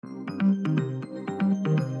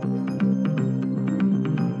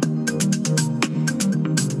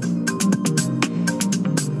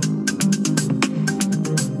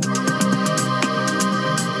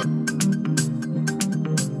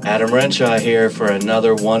Adam Renshaw here for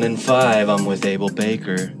another 1 in 5. I'm with Abel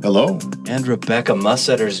Baker. Hello. And Rebecca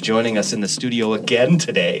Mussetter is joining us in the studio again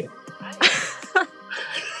today. I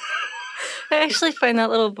actually find that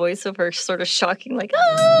little voiceover sort of shocking, like,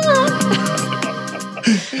 ah!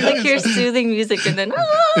 Like you're soothing music and then,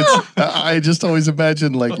 ah! I just always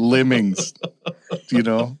imagine like lemmings, you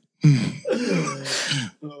know,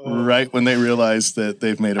 right when they realize that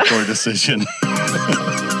they've made a poor decision.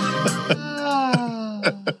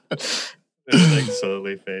 It like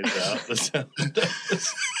slowly fades out. The sound.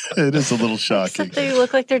 It is a little shocking. Except they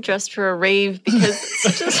look like they're dressed for a rave because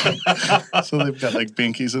it's just... So they've got like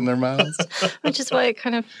binkies in their mouths. Which is why it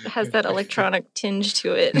kind of has that electronic tinge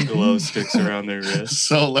to it. Glow sticks around their wrists.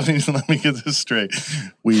 So let me get this straight.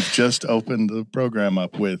 We've just opened the program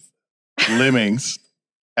up with lemmings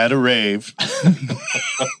at a rave.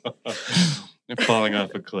 They're falling off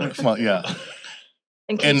a cliff. Well, yeah.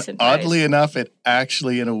 And oddly enough, it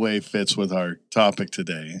actually, in a way, fits with our topic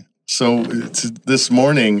today. So this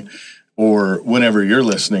morning, or whenever you're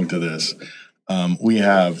listening to this, we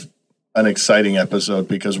have an exciting episode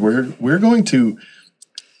because we're going to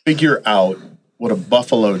figure out what a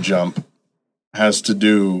buffalo jump has to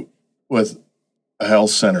do with a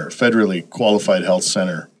health center, federally qualified health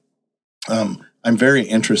center. I'm very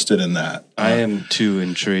interested in that. I am too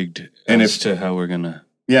intrigued as to how we're going to...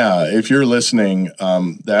 Yeah, if you're listening,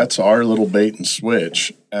 that's our little bait and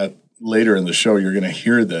switch. Later in the show, you're going to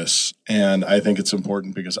hear this, and I think it's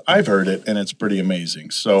important because I've heard it, and it's pretty amazing.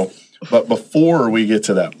 So, but before we get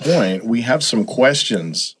to that point, we have some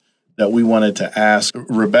questions that we wanted to ask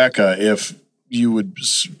Rebecca. If you would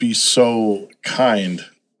be so kind,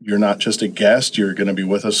 you're not just a guest; you're going to be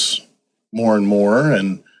with us more and more.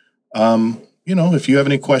 And if you have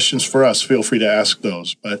any questions for us, feel free to ask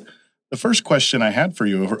those. But the first question I had for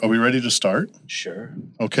you, are we ready to start? Sure.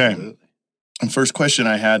 Okay. Absolutely. The first question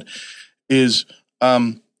I had is,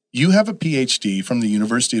 you have a PhD from the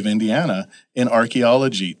University of Indiana in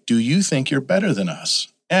archaeology. Do you think you're better than us?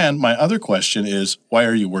 And my other question is, why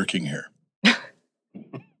are you working here?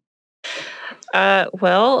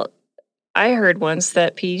 Well, I heard once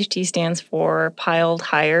that PhD stands for piled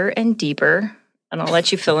higher and deeper, and I'll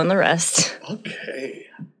let you fill in the rest. Okay.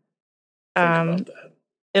 Think about that.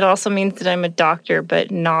 It also means that I'm a doctor, but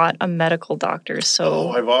not a medical doctor.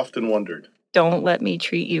 So I've often wondered. Don't let me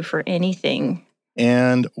treat you for anything.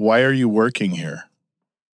 And why are you working here?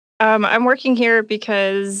 I'm working here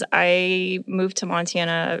because I moved to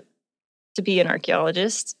Montana to be an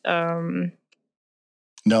archeologist.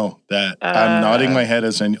 No, that I'm nodding my head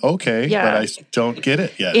as in, okay, yeah. But I don't get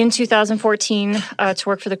it yet. In 2014, to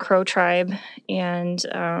work for the Crow tribe, and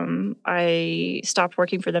I stopped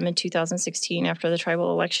working for them in 2016 after the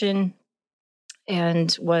tribal election,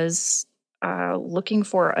 and was looking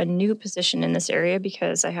for a new position in this area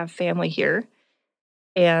because I have family here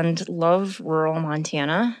and love rural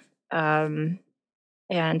Montana, and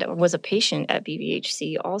was a patient at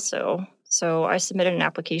BVHC also. So I submitted an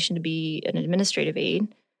application to be an administrative aide,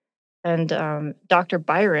 and Dr.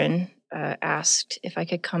 Byron asked if I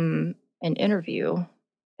could come and interview,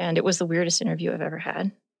 and it was the weirdest interview I've ever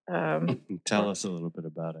had. Tell us a little bit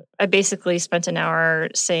about it. I basically spent an hour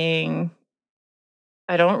saying,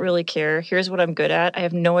 I don't really care. Here's what I'm good at. I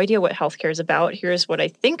have no idea what healthcare is about. Here's what I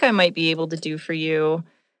think I might be able to do for you.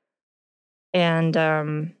 And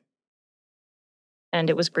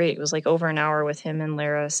it was great. It was like over an hour with him and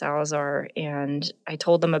Lara Salazar. And I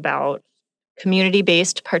told them about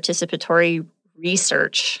community-based participatory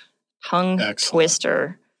research, tongue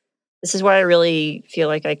twister. This is why I really feel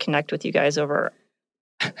like I connect with you guys over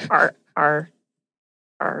Archa.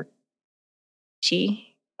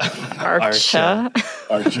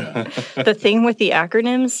 The thing with the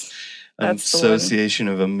acronyms. An association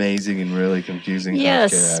of amazing and really confusing.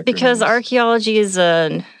 Yes, because archaeology is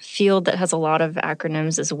a field that has a lot of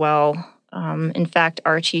acronyms as well. In fact,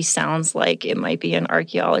 Archie sounds like it might be an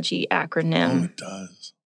archaeology acronym. Oh, it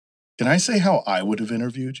does. Can I say how I would have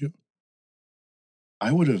interviewed you?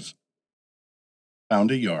 I would have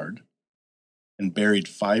found a yard and buried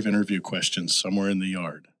 5 interview questions somewhere in the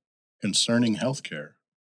yard concerning healthcare,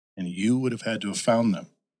 and you would have had to have found them.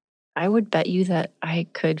 I would bet you that I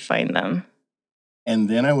could find them. And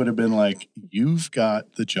then I would have been like, you've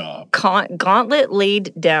got the job. Gauntlet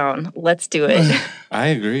laid down. Let's do it. I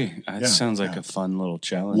agree. That sounds like a fun little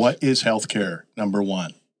challenge. What is healthcare? Number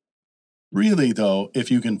 1. Really, though, if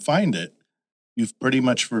you can find it, you've pretty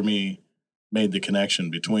much, for me, made the connection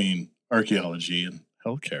between archaeology and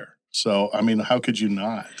healthcare. So, I mean, how could you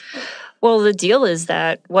not? Well, the deal is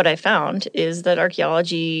that what I found is that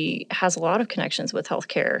archaeology has a lot of connections with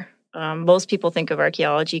healthcare. Most people think of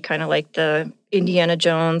archaeology kind of like the Indiana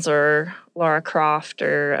Jones or Lara Croft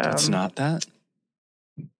or It's not that.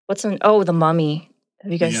 The Mummy.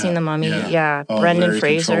 Have you guys seen The Mummy? Yeah. Oh, Brendan very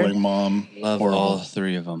Fraser. controlling mom. Love Horrible. all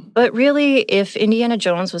three of them. But really, if Indiana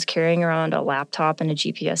Jones was carrying around a laptop and a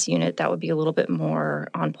GPS unit, that would be a little bit more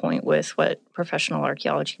on point with what professional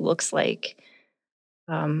archaeology looks like.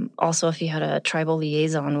 Also, if he had a tribal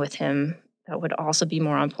liaison with him, that would also be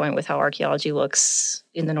more on point with how archaeology looks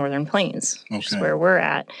in the Northern Plains, which is where we're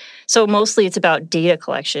at. So mostly it's about data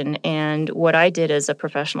collection. And what I did as a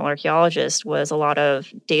professional archaeologist was a lot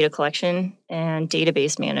of data collection and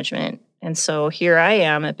database management. And so here I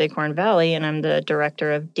am at Bighorn Valley, and I'm the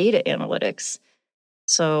director of data analytics.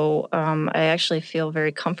 So I actually feel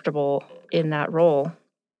very comfortable in that role.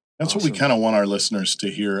 That's what we kind of want our listeners to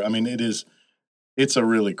hear. I mean, it's a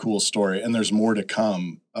really cool story, and there's more to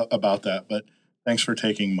come about that. But thanks for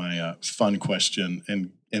taking my fun question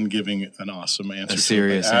and giving an awesome answer. A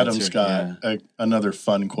serious Adam's answer, got another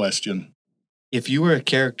fun question. If you were a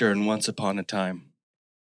character in Once Upon a Time,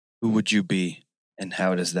 who would you be, and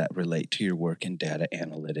how does that relate to your work in data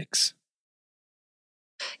analytics?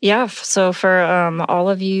 Yeah, so for all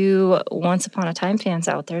of you Once Upon a Time fans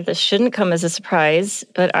out there, this shouldn't come as a surprise,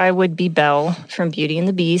 but I would be Belle from Beauty and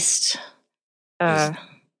the Beast.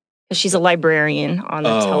 She's a librarian on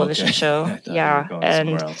the television show. Yeah,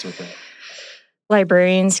 and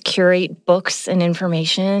librarians curate books and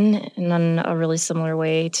information in a really similar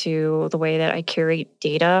way to the way that I curate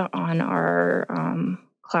data on our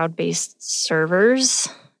cloud-based servers.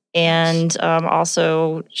 And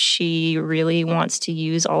also, she really wants to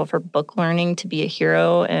use all of her book learning to be a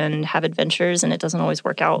hero and have adventures, and it doesn't always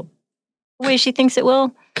work out the way she thinks it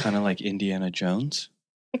will. Kind of like Indiana Jones?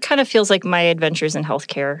 It kind of feels like my adventures in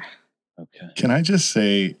healthcare. Okay. Can I just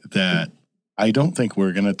say that I don't think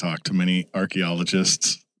we're going to talk to many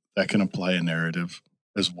archaeologists that can apply a narrative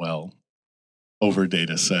as well over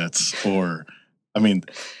data sets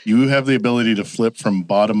you have the ability to flip from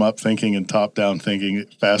bottom up thinking and top down thinking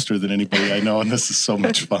faster than anybody I know, and this is so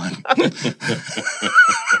much fun.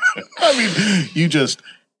 You just,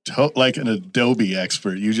 like an Adobe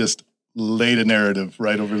expert, you just laid a narrative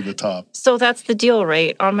right over the top. So that's the deal,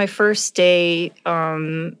 right? On my first day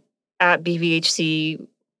at BVHC,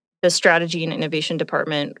 the strategy and innovation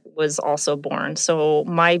department was also born. So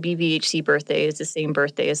my BVHC birthday is the same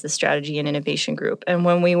birthday as the strategy and innovation group. And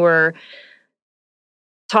when we were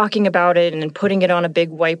talking about it and putting it on a big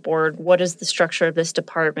whiteboard, what is the structure of this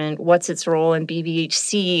department? What's its role in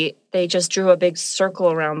BVHC? They just drew a big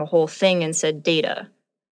circle around the whole thing and said data.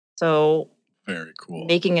 So very cool.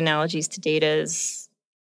 Making analogies to data is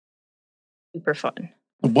super fun.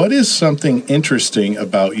 What is something interesting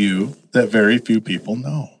about you that very few people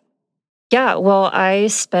know? Yeah, well, I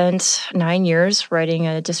spent 9 years writing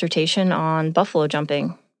a dissertation on buffalo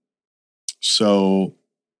jumping. So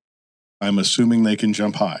I'm assuming they can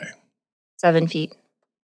jump high. 7 feet.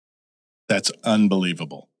 That's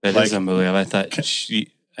unbelievable. That is unbelievable. I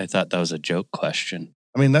thought that was a joke question.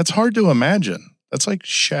 I mean, that's hard to imagine. That's like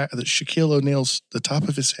Shaquille O'Neal's the top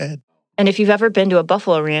of his head. And if you've ever been to a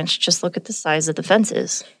buffalo ranch, just look at the size of the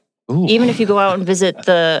fences. Ooh. Even if you go out and visit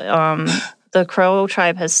the Crow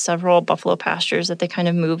tribe has several buffalo pastures that they kind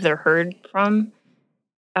of move their herd from.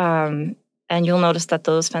 And you'll notice that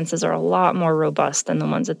those fences are a lot more robust than the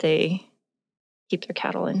ones that they keep their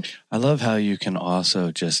cattle in. I love how you can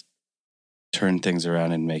also just turn things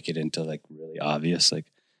around and make it into like really obvious. Like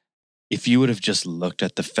if you would have just looked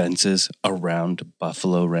at the fences around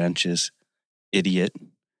buffalo ranches, idiot,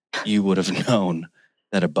 you would have known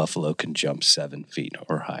that a buffalo can jump 7 feet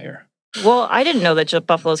or higher. Well, I didn't know that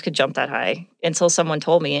buffaloes could jump that high until someone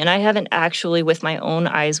told me, and I haven't actually with my own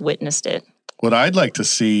eyes witnessed it. What I'd like to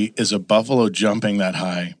see is a buffalo jumping that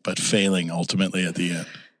high, but failing ultimately at the end.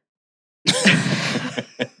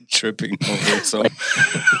 Tripping over something.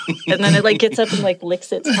 And then it like gets up and like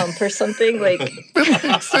licks its hump or something. Like it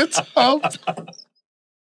licks its hump.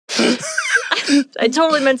 I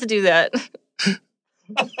totally meant to do that.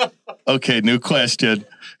 Okay, new question.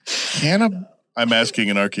 I'm asking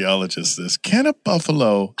an archaeologist this. Can a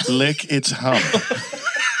buffalo lick its hump?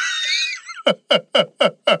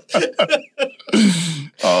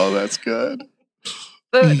 Oh, that's good.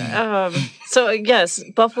 But so yes,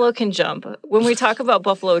 buffalo can jump. When we talk about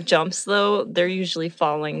buffalo jumps, though, they're usually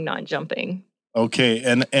falling, not jumping. Okay,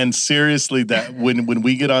 and seriously, that when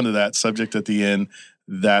we get onto that subject at the end,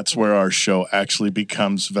 that's where our show actually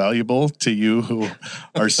becomes valuable to you who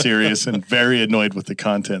are serious and very annoyed with the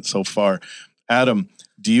content so far. Adam,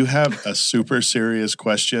 do you have a super serious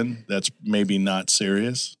question that's maybe not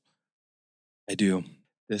serious? I do.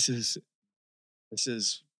 This is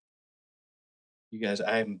You guys,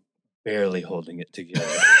 I'm barely holding it together.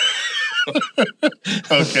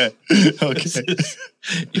 Okay.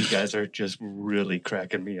 You guys are just really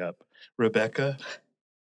cracking me up. Rebecca.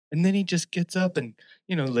 And then he just gets up and,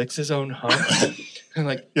 licks his own hump.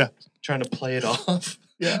 And trying to play it off.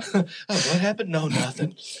 Yeah. Oh, what happened? No,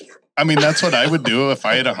 nothing. I mean, that's what I would do if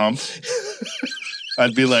I had a hump.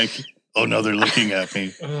 I'd be like, oh no, they're looking at me.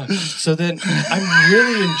 So then I'm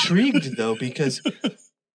really intrigued though, because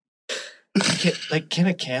can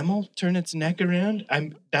a camel turn its neck around?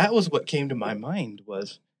 That was what came to my mind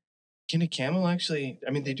was, can a camel actually,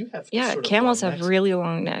 they do have camels have really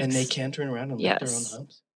long necks. And they can turn around and lick their own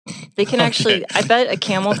humps? They can actually, I bet a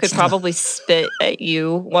camel could probably spit at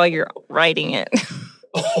you while you're riding it.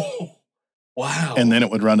 Oh, wow. And then it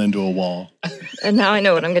would run into a wall. And now I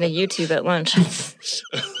know what I'm going to YouTube at lunch.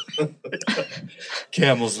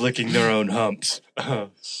 Camels licking their own humps.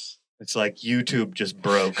 It's like YouTube just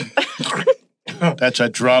broke. That's a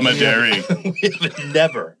dromedary. We have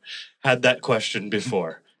never had that question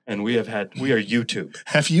before. And we are YouTube.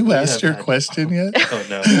 Have you asked your question yet? Oh,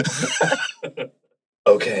 no.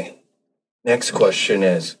 Okay. Next question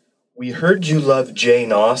is, we heard you love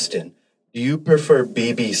Jane Austen. Do you prefer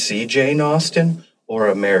BBC Jane Austen or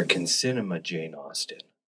American cinema Jane Austen?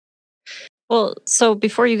 Well, so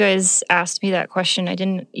before you guys asked me that question, I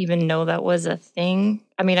didn't even know that was a thing.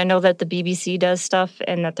 I know that the BBC does stuff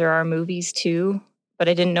and that there are movies too, but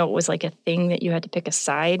I didn't know it was like a thing that you had to pick a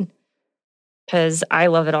side, because I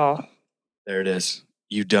love it all. There it is.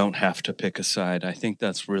 You don't have to pick a side. I think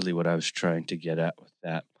that's really what I was trying to get at with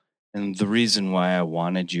that. And the reason why I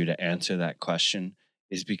wanted you to answer that question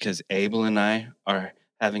is because Abel and I are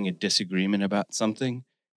having a disagreement about something,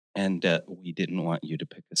 and we didn't want you to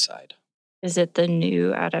pick a side. Is it the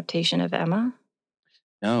new adaptation of Emma?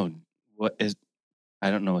 No. I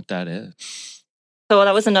don't know what that is. So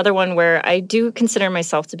that was another one where I do consider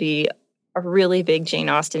myself to be a really big Jane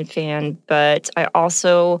Austen fan, but I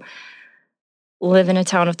also live in a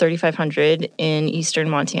town of 3,500 in eastern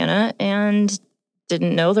Montana and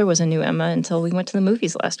didn't know there was a new Emma until we went to the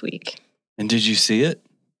movies last week. And did you see it?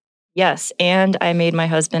 Yes, and I made my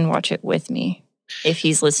husband watch it with me, if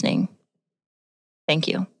he's listening. Thank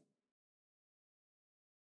you.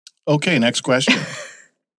 Okay, next question.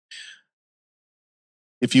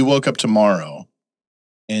 If you woke up tomorrow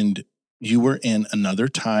and you were in another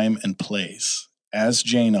time and place as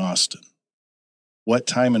Jane Austen, what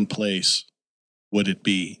time and place would it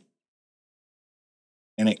be?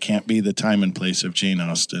 And it can't be the time and place of Jane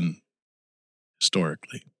Austen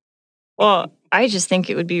historically. Well, I just think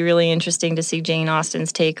it would be really interesting to see Jane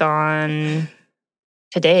Austen's take on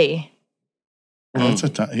today. That's a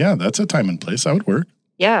time and place. That would work.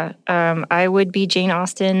 Yeah, I would be Jane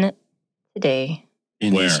Austen today.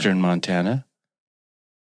 In Where? eastern Montana?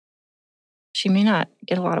 She may not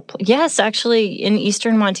get a lot of yes, actually, in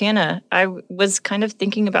eastern Montana. I was kind of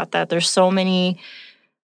thinking about that. There's so many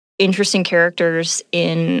interesting characters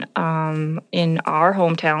in our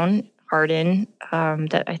hometown, Hardin,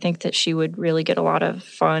 that I think that she would really get a lot of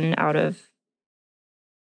fun out of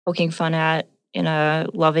poking fun at in a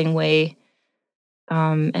loving way,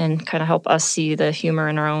 and kind of help us see the humor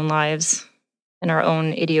in our own lives and our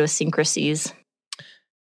own idiosyncrasies.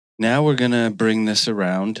 Now we're going to bring this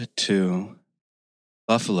around to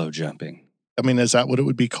buffalo jumping. Is that what it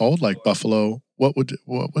would be called? Like buffalo? What would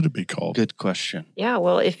it be called? Good question. Yeah,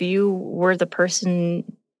 well, if you were the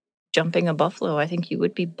person jumping a buffalo, I think you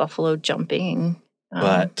would be buffalo jumping.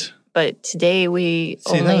 But today we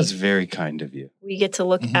that was very kind of you. We get to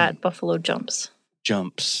look at buffalo jumps.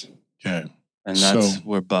 Okay. And that's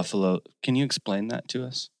where buffalo. Can you explain that to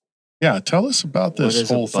us? Yeah, tell us about this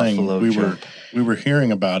whole thing. We were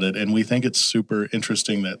hearing about it, and we think it's super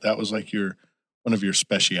interesting that was like one of your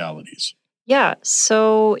specialities. Yeah.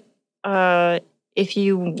 So if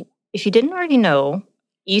you didn't already know,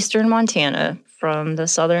 eastern Montana, from the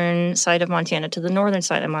southern side of Montana to the northern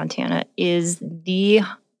side of Montana, is the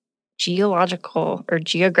geographical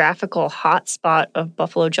hotspot of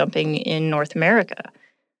buffalo jumping in North America.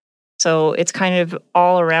 So it's kind of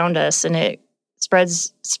all around us, and it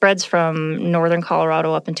spreads from northern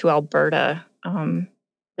Colorado up into Alberta.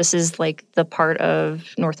 This is like the part of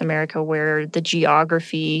North America where the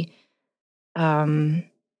geography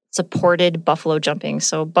supported buffalo jumping.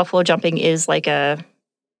 So buffalo jumping is like a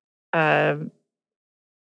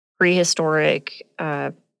prehistoric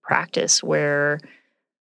practice where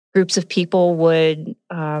groups of people would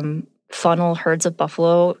funnel herds of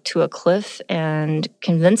buffalo to a cliff and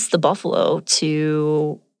convince the buffalo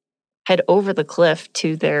to head over the cliff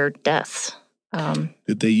to their deaths.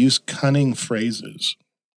 Did they use cunning phrases?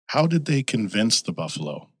 How did they convince the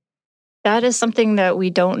buffalo? That is something that we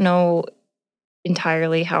don't know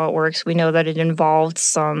entirely how it works. We know that it involved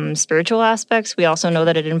some spiritual aspects. We also know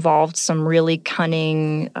that it involved some really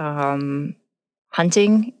cunning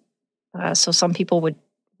hunting. So some people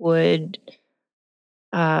would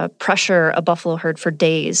pressure a buffalo herd for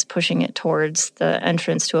days, pushing it towards the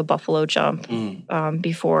entrance to a buffalo jump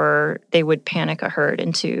before they would panic a herd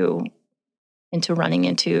into running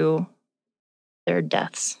into their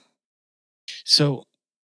deaths. So,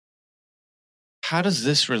 how does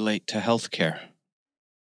this relate to healthcare?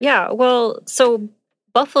 Yeah, well, so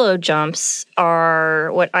buffalo jumps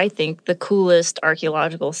are what I think the coolest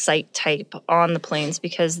archaeological site type on the plains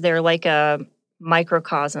because they're like a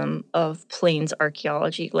microcosm of plains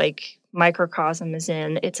archaeology. Like, microcosm is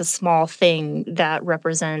in it's a small thing that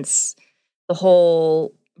represents the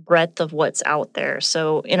whole breadth of what's out there.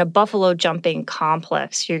 So, in a buffalo jumping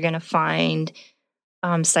complex, you're going to find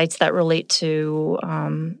sites that relate to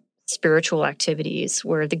spiritual activities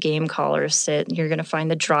where the game callers sit. You're going to find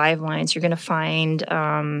the drive lines. You're going to find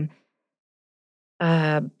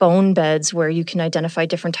bone beds where you can identify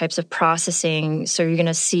different types of processing. So you're going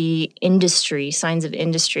to see industry, signs of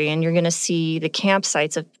industry, and you're going to see the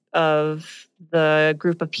campsites of the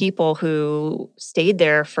group of people who stayed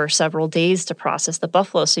there for several days to process the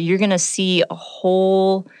buffalo. So you're going to see a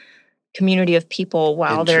whole community of people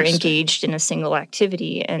while they're engaged in a single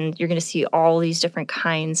activity. And you're going to see all these different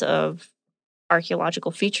kinds of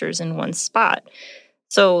archaeological features in one spot.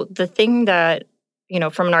 So the thing that,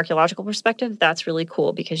 from an archaeological perspective, that's really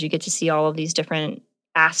cool because you get to see all of these different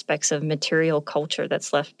aspects of material culture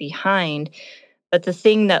that's left behind. But the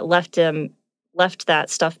thing that left that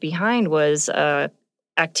stuff behind was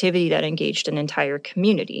activity that engaged an entire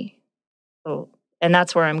community. So, and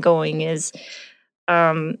that's where I'm going is,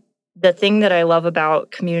 the thing that I love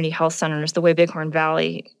about community health centers, the way Bighorn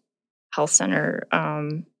Valley Health Center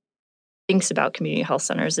thinks about community health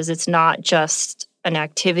centers, is it's not just an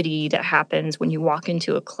activity that happens when you walk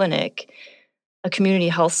into a clinic. A community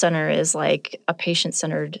health center is like a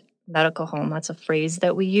patient-centered medical home. That's a phrase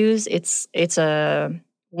that we use. It's a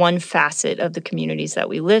one facet of the communities that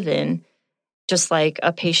we live in. Just like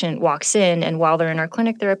a patient walks in, and while they're in our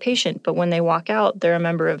clinic, they're a patient, but when they walk out, they're a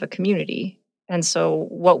member of a community. And so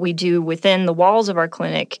what we do within the walls of our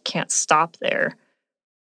clinic can't stop there.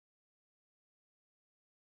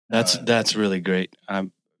 That's really great.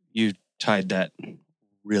 You tied that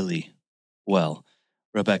really well,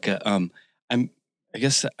 Rebecca. I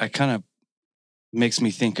guess I kind of makes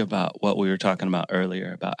me think about what we were talking about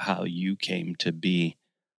earlier about how you came to be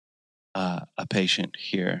a patient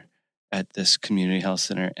here at this community health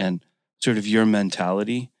center and sort of your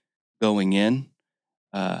mentality going in.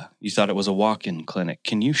 You thought it was a walk-in clinic.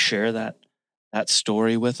 Can you share that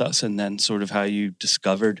story with us, and then sort of how you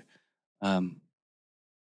discovered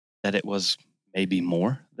that it was maybe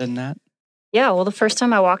more than that? Yeah, well, the first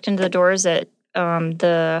time I walked into the doors at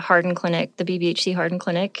the Hardin Clinic, the BBHC Hardin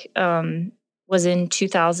Clinic, was in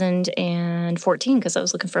 2014 because I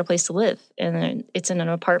was looking for a place to live, and it's in an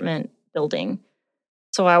apartment building.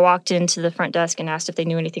 So I walked into the front desk and asked if they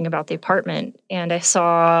knew anything about the apartment, and I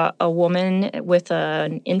saw a woman with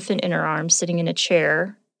an infant in her arms sitting in a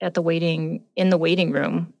chair in the waiting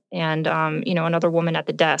room, and another woman at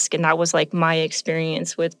the desk, and that was like my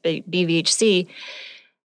experience with BVHC.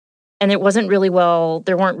 And it wasn't really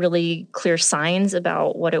there weren't really clear signs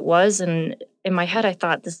about what it was, and in my head I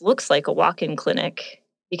thought this looks like a walk-in clinic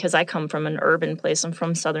because I come from an urban place. I'm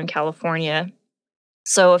from Southern California.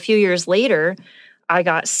 So a few years later, I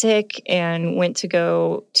got sick and went to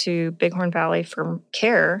go to Bighorn Valley for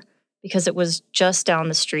care because it was just down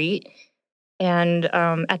the street. And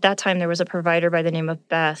at that time, there was a provider by the name of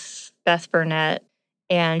Beth Burnett,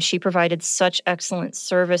 and she provided such excellent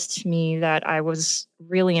service to me that I was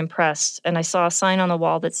really impressed. And I saw a sign on the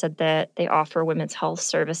wall that said that they offer women's health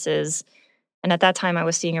services. And at that time, I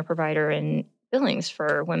was seeing a provider in Billings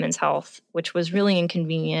for women's health, which was really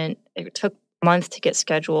inconvenient. It took a month to get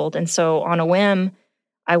scheduled. And so on a whim,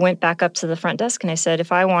 I went back up to the front desk and I said,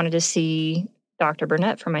 if I wanted to see Dr.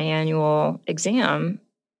 Burnett for my annual exam,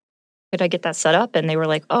 could I get that set up? And they were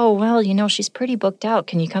like, oh, well, she's pretty booked out.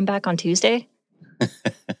 Can you come back on Tuesday?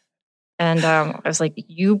 And I was like,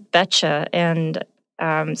 you betcha. And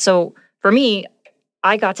so for me,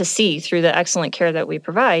 I got to see through the excellent care that we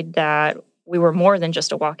provide that we were more than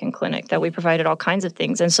just a walk-in clinic, that we provided all kinds of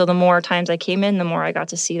things. And so the more times I came in, the more I got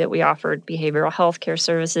to see that we offered behavioral health care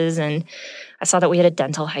services. And I saw that we had a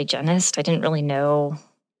dental hygienist. I didn't really know,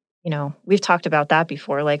 we've talked about that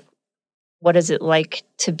before. Like, what is it like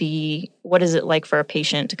for a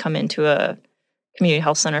patient to come into a community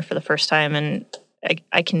health center for the first time? And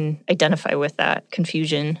I can identify with that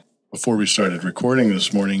confusion. before we started recording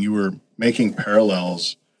this morning, you were making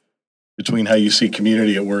parallels between how you see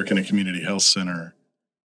community at work in a community health center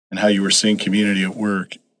and how you were seeing community at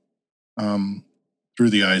work through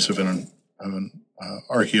the eyes of an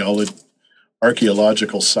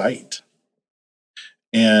archaeological site.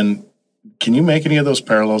 And can you make any of those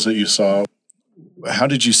parallels that you saw? How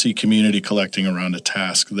did you see community collecting around a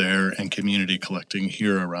task there and community collecting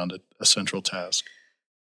here around a central task?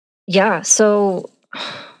 Yeah, so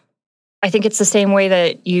I think it's the same way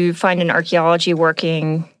that you find an archaeologist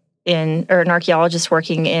working in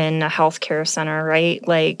a healthcare center, right?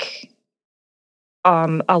 Like,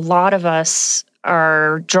 a lot of us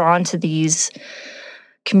are drawn to these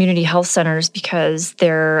community health centers because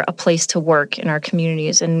they're a place to work in our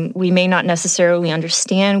communities. And we may not necessarily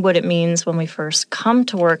understand what it means when we first come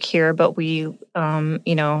to work here, but we,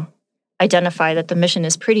 identify that the mission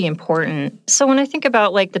is pretty important. So when I think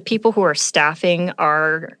about like the people who are staffing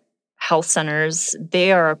our health centers,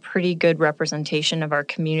 they are a pretty good representation of our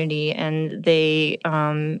community, and they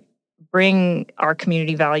bring our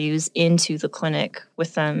community values into the clinic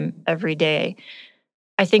with them every day.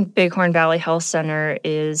 I think Bighorn Valley Health Center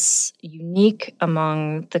is unique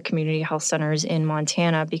among the community health centers in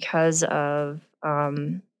Montana because of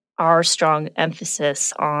our strong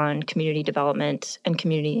emphasis on community development and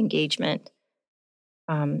community engagement.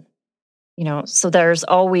 So there's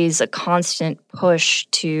always a constant push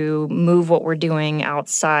to move what we're doing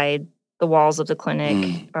outside the walls of the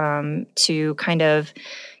clinic, to kind of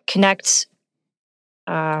connect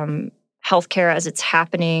healthcare as it's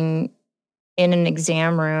happening in an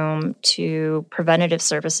exam room to preventative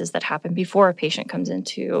services that happen before a patient comes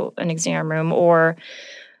into an exam room, or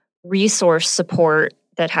resource support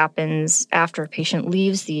that happens after a patient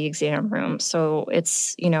leaves the exam room. So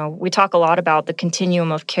it's, we talk a lot about the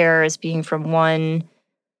continuum of care as being from one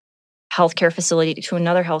healthcare facility to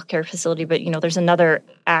another healthcare facility, but, there's another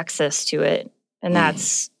access to it. And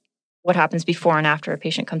that's what happens before and after a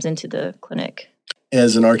patient comes into the clinic.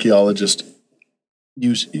 As an archaeologist,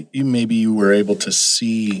 you were able to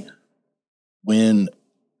see when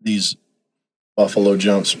these buffalo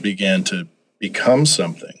jumps began to become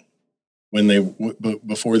something, when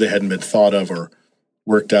before they hadn't been thought of or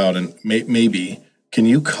worked out. And maybe can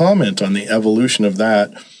you comment on the evolution of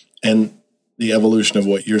that and the evolution of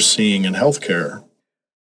what you're seeing in healthcare?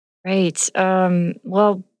 Right.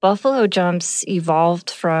 Well, buffalo jumps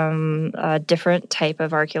evolved from a different type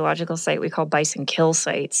of archaeological site we call bison kill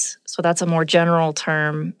sites. So that's a more general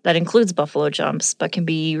term that includes buffalo jumps, but can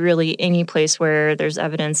be really any place where there's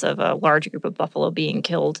evidence of a large group of buffalo being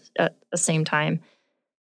killed at the same time.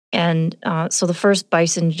 And so the first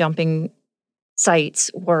bison jumping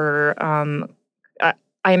sites were, I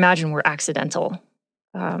imagine, were accidental.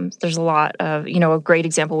 There's a lot of, a great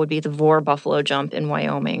example would be the Vor buffalo jump in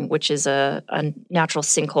Wyoming, which is a natural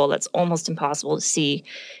sinkhole that's almost impossible to see,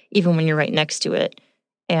 even when you're right next to it.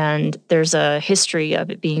 And there's a history of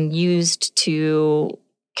it being used to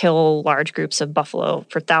kill large groups of buffalo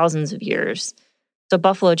for thousands of years. So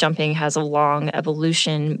buffalo jumping has a long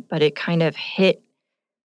evolution, but it kind of hit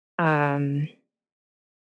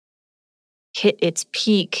its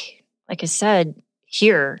peak, like I said,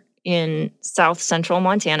 here in South Central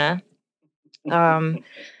Montana. Joe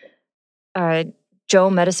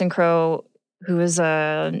Medicine Crow, who is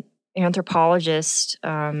an anthropologist,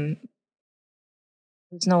 who's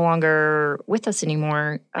no longer with us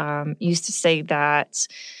anymore, used to say that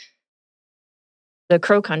the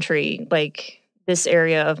Crow country, like this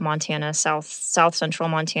area of Montana, South Central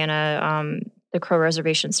Montana, the Crow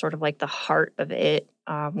Reservation, sort of like the heart of it,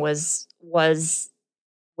 was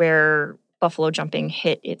where buffalo jumping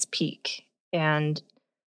hit its peak. And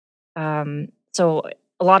so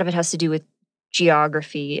a lot of it has to do with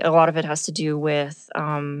geography. A lot of it has to do with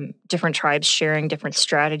different tribes sharing different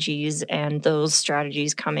strategies and those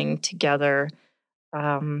strategies coming together.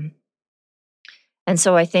 And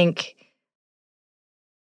so I think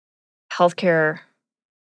healthcare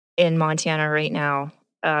in Montana right now,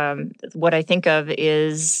 what I think of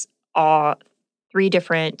is 3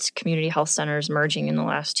 different community health centers merging in the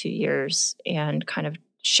last 2 years and kind of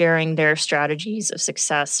sharing their strategies of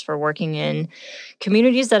success for working in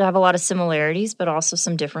communities that have a lot of similarities, but also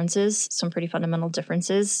some differences, some pretty fundamental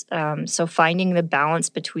differences. So finding the balance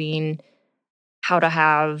between how to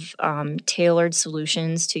have tailored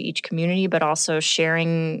solutions to each community, but also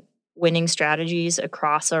sharing winning strategies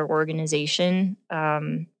across our organization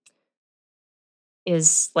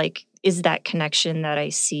is that connection that I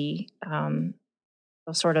see.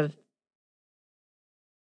 Sort of,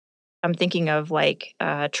 I'm thinking of like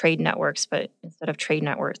trade networks, but instead of trade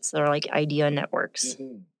networks, they're like idea networks.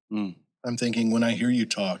 I'm thinking when I hear you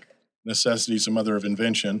talk, necessity is the mother of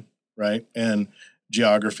invention, right? And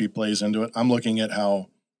geography plays into it. I'm looking at how,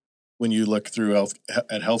 when you look through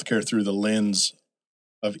at healthcare through the lens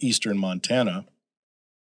of Eastern Montana,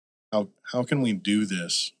 how can we do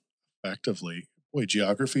this effectively? Boy,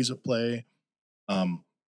 geography's at play,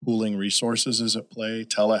 pooling resources is at play,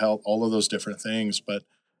 telehealth, all of those different things. But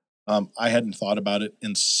I hadn't thought about it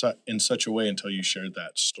in such a way until you shared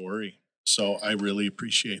that story. So I really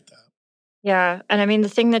appreciate that. Yeah. And I mean, the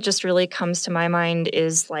thing that just really comes to my mind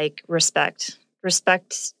is like respect.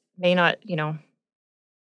 Respect may not,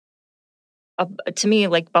 to me,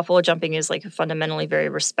 like buffalo jumping is like a fundamentally very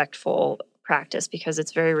respectful practice because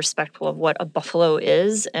it's very respectful of what a buffalo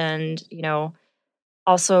is and,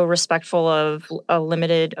 also respectful of a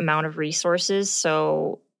limited amount of resources.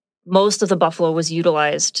 So most of the buffalo was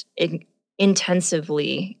utilized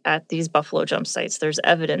intensively at these buffalo jump sites. There's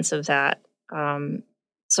evidence of that.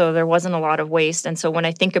 So there wasn't a lot of waste. And so when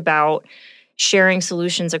I think about sharing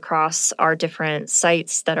solutions across our different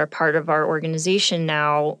sites that are part of our organization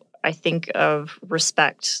now, I think of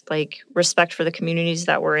respect, like respect for the communities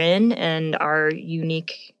that we're in and our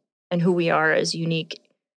unique and who we are as unique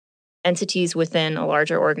entities within a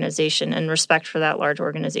larger organization and respect for that large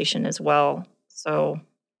organization as well. So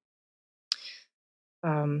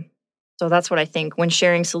that's what I think when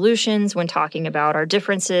sharing solutions, when talking about our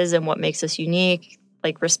differences and what makes us unique,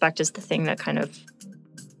 like respect is the thing that kind of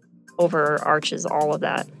overarches all of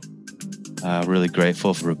that. Really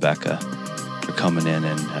grateful for Rebecca for coming in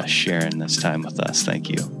and sharing this time with us. Thank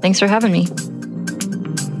you. Thanks for having me.